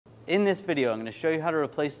In this video, I'm going to show you how to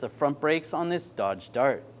replace the front brakes on this Dodge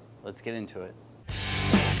Dart. Let's get into it.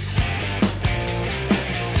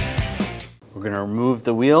 We're going to remove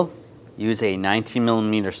the wheel, use a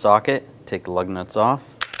 19mm socket, take the lug nuts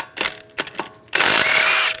off.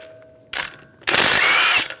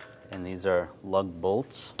 And these are lug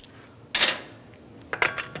bolts.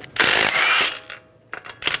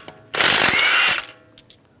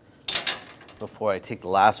 Before I take the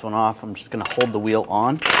last one off, I'm just going to hold the wheel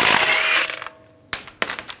on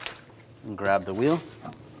and grab the wheel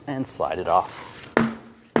and slide it off. We're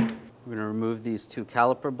going to remove these two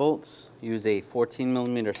caliper bolts, use a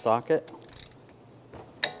 14mm socket.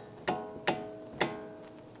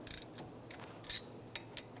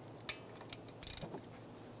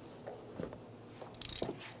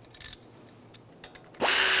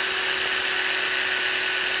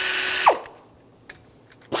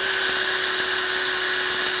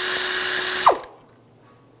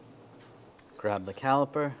 Grab the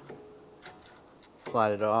caliper,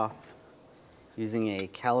 slide it off using a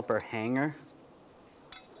caliper hanger.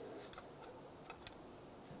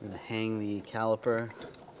 I'm going to hang the caliper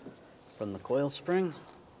from the coil spring,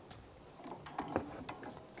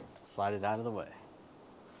 slide it out of the way.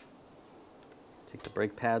 Take the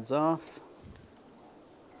brake pads off.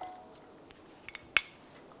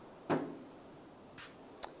 Now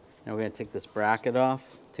we're going to take this bracket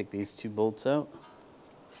off, take these two bolts out.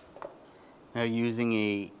 Now using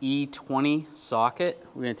a E20 socket,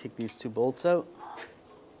 we're going to take these two bolts out.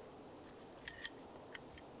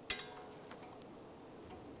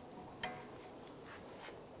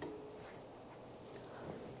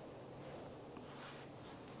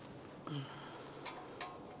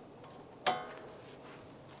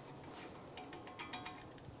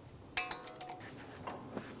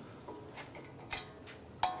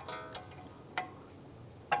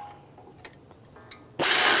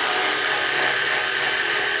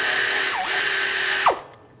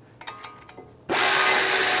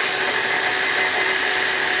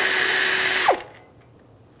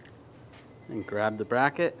 And grab the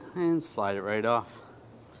bracket and slide it right off.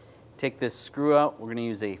 Take this screw out. We're going to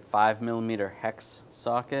use a 5mm hex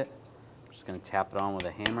socket. I'm just going to tap it on with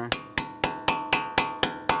a hammer.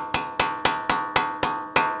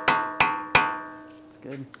 That's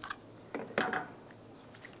good.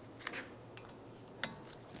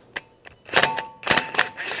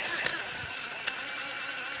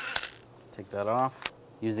 Take that off.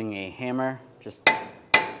 Using a hammer, just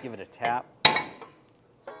give it a tap.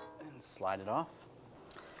 Slide it off.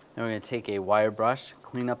 Now we're going to take a wire brush,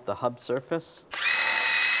 clean up the hub surface.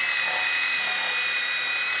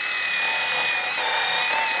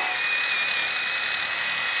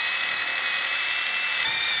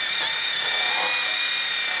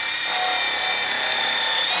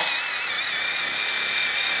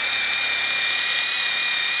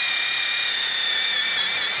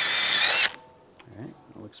 All right,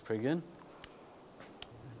 that looks pretty good.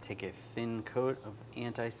 Take a thin coat of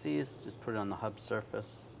anti-seize, just put it on the hub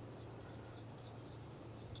surface.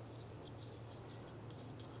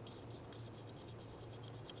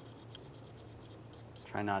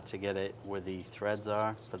 Try not to get it where the threads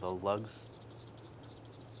are for the lugs,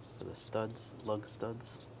 for the studs, lug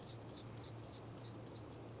studs.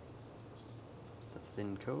 Just a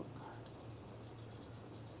thin coat.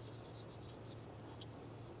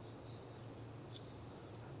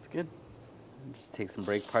 That's good. Just take some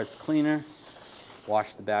brake parts cleaner,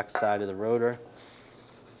 wash the back side of the rotor,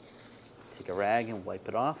 take a rag and wipe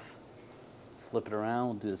it off, flip it around,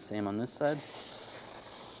 we'll do the same on this side.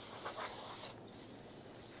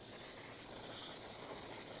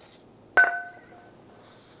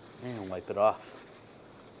 And wipe it off.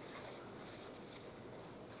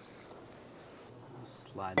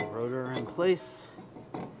 Slide the rotor in place.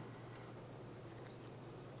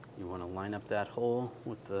 You want to line up that hole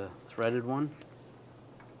with the threaded one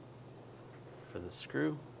for the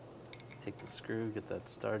screw. Take the screw, get that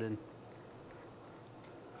started.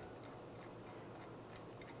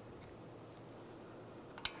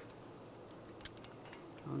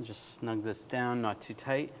 I'll just snug this down, not too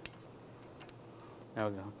tight. Now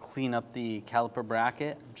we're going to clean up the caliper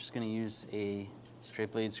bracket. I'm just going to use a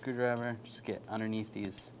straight blade screwdriver. Just get underneath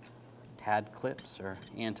these pad clips or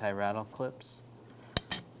anti-rattle clips.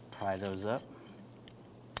 Pry those up.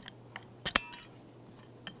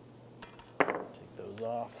 Take those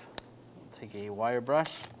off. We'll take a wire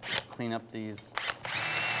brush, clean up the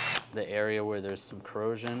area where there's some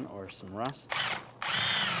corrosion or some rust.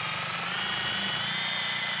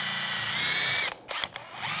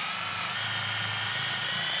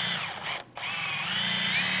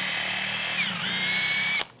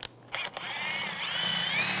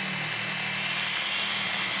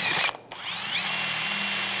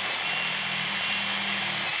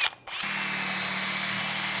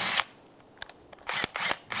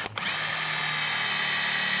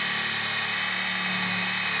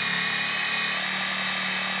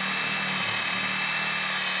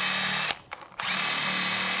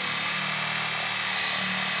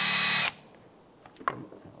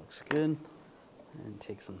 good. And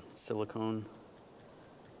take some silicone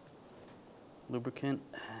lubricant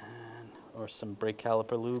or some brake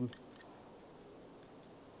caliper lube.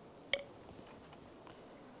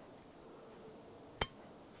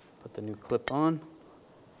 Put the new clip on.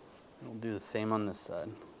 And we'll do the same on this side.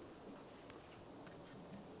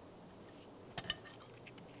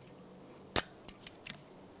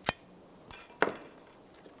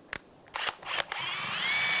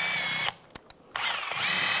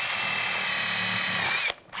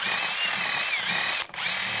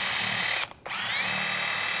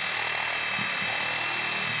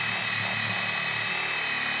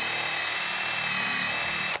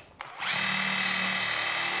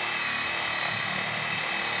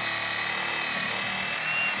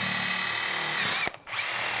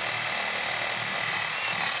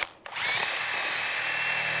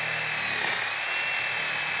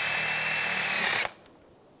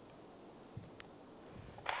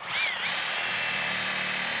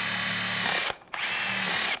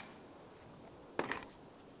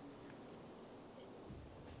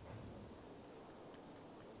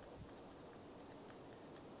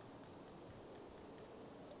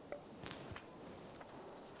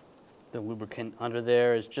 The lubricant under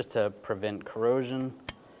there is just to prevent corrosion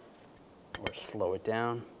or slow it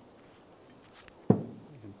down. You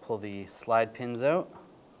can pull the slide pins out.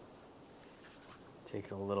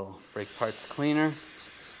 Take a little brake parts cleaner,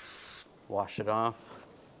 wash it off,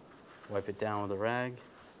 wipe it down with a rag.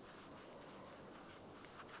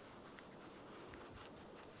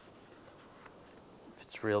 If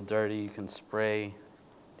it's real dirty, you can spray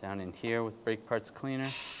down in here with brake parts cleaner.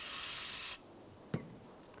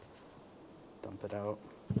 Dump it out.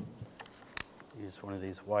 Use one of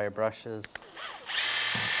these wire brushes.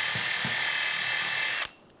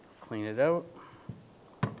 Clean it out.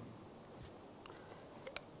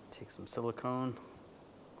 Take some silicone.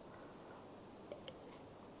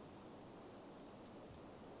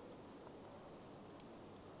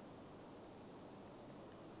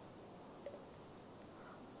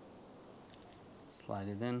 Slide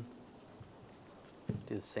it in.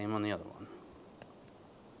 Do the same on the other one.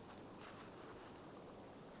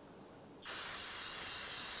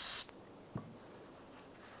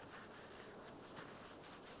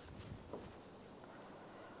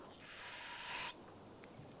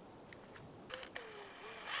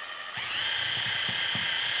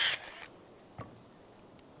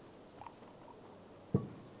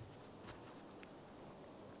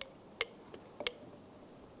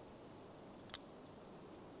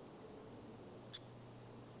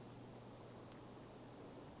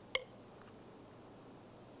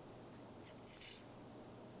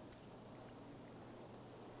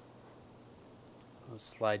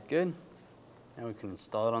 Slide good. Now we can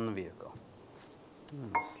install it on the vehicle.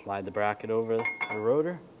 Slide the bracket over the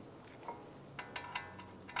rotor.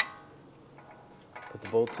 Put the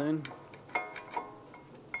bolts in.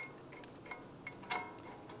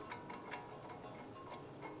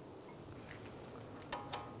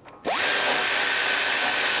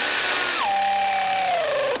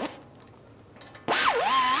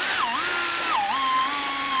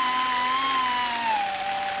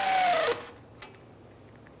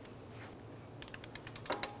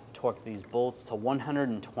 Torque these bolts to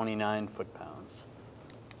 129 foot-pounds.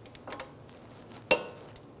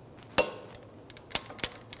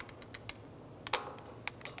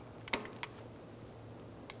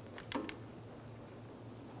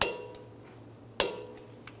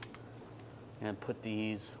 And put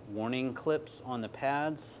these warning clips on the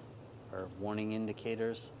pads, or warning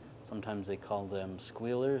indicators. Sometimes they call them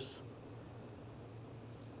squealers.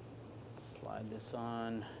 Slide this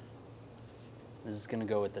on. This is going to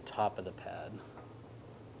go at the top of the pad.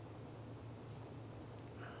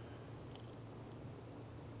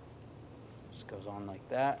 Just goes on like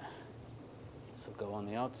that. This will go on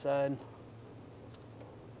the outside.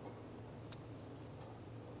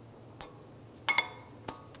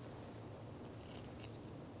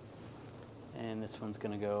 And this one's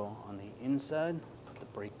going to go on the inside. Put the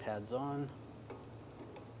brake pads on.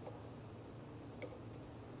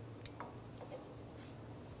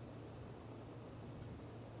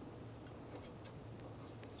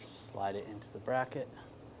 Slide it into the bracket.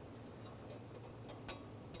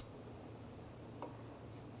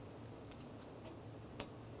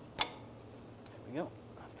 There we go.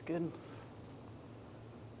 That's good.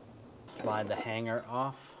 Slide the hanger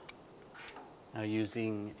off. Now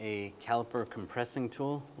using a caliper compressing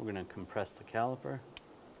tool, we're going to compress the caliper.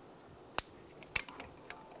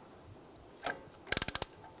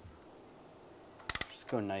 Just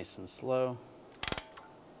go nice and slow.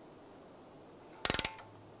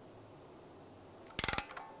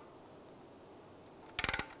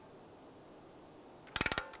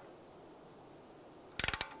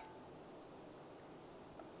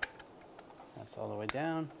 this all the way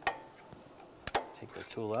down. Take the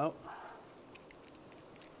tool out.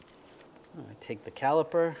 I take the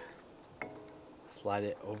caliper, slide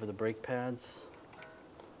it over the brake pads.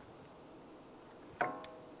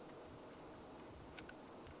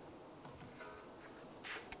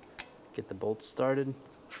 Get the bolts started.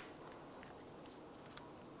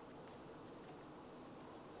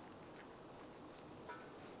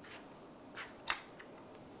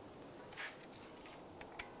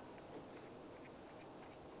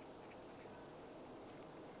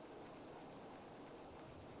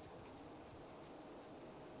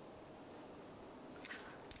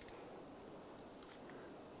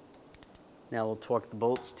 Now we'll torque the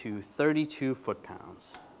bolts to 32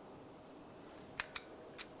 foot-pounds.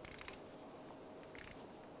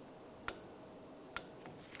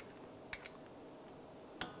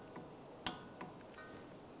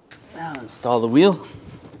 Now install the wheel.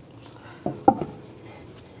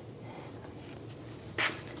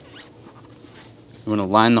 You want to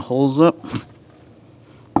line the holes up.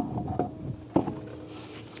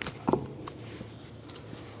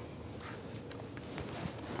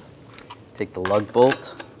 Take the lug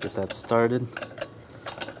bolt, get that started.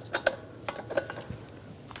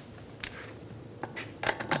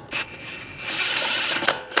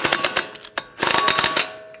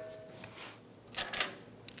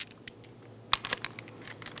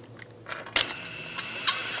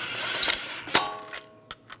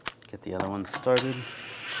 Get the other one started.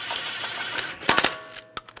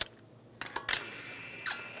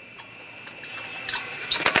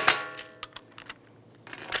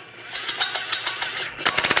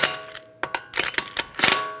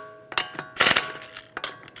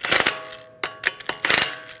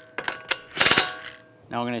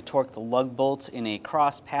 Now we're going to torque the lug bolts in a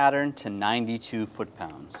cross pattern to 92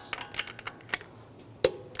 foot-pounds.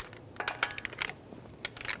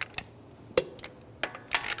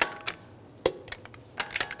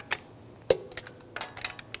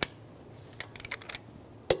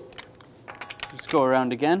 Just go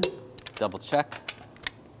around again, double check.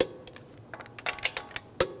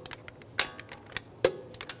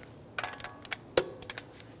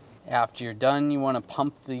 After you're done, you want to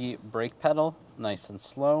pump the brake pedal nice and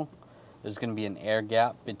slow. There's going to be an air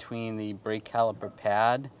gap between the brake caliper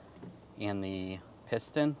pad and the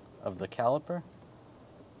piston of the caliper.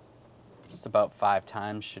 Just about 5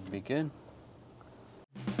 times should be good.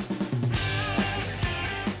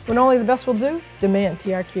 When only the best will do, demand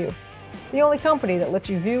TRQ. The only company that lets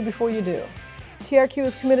you view before you do. TRQ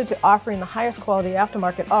is committed to offering the highest quality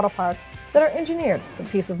aftermarket auto parts that are engineered for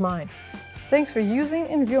peace of mind. Thanks for using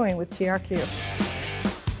and viewing with TRQ.